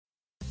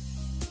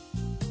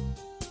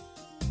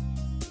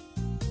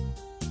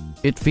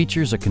It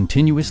features a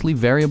continuously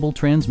variable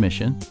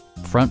transmission,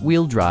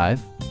 front-wheel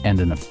drive, and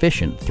an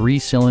efficient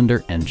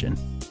 3-cylinder engine.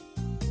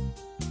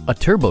 A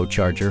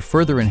turbocharger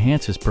further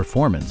enhances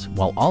performance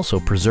while also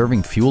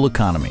preserving fuel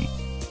economy.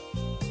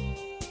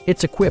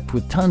 It's equipped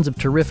with tons of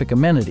terrific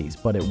amenities,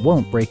 but it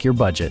won't break your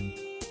budget.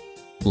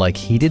 Like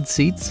heated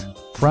seats,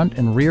 front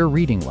and rear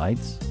reading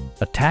lights,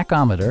 a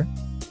tachometer,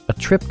 a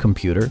trip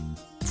computer,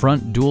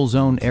 front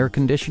dual-zone air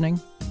conditioning,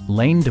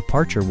 lane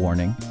departure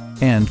warning,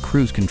 and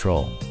cruise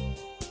control.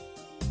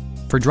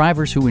 For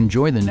drivers who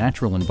enjoy the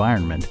natural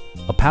environment,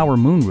 a power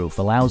moonroof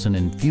allows an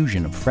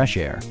infusion of fresh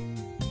air.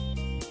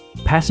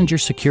 Passenger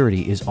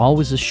security is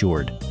always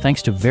assured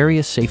thanks to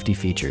various safety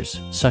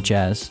features such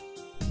as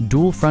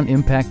dual front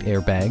impact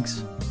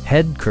airbags,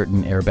 head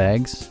curtain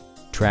airbags,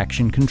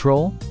 traction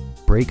control,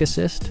 brake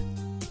assist,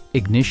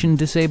 ignition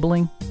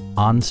disabling,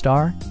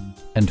 OnStar,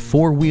 and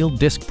 4-wheel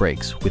disc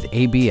brakes with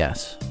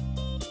ABS.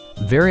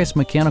 Various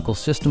mechanical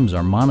systems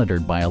are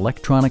monitored by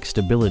electronic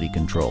stability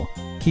control,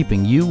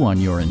 keeping you on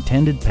your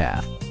intended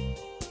path.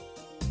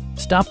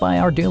 Stop by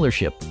our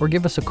dealership or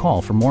give us a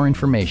call for more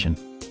information.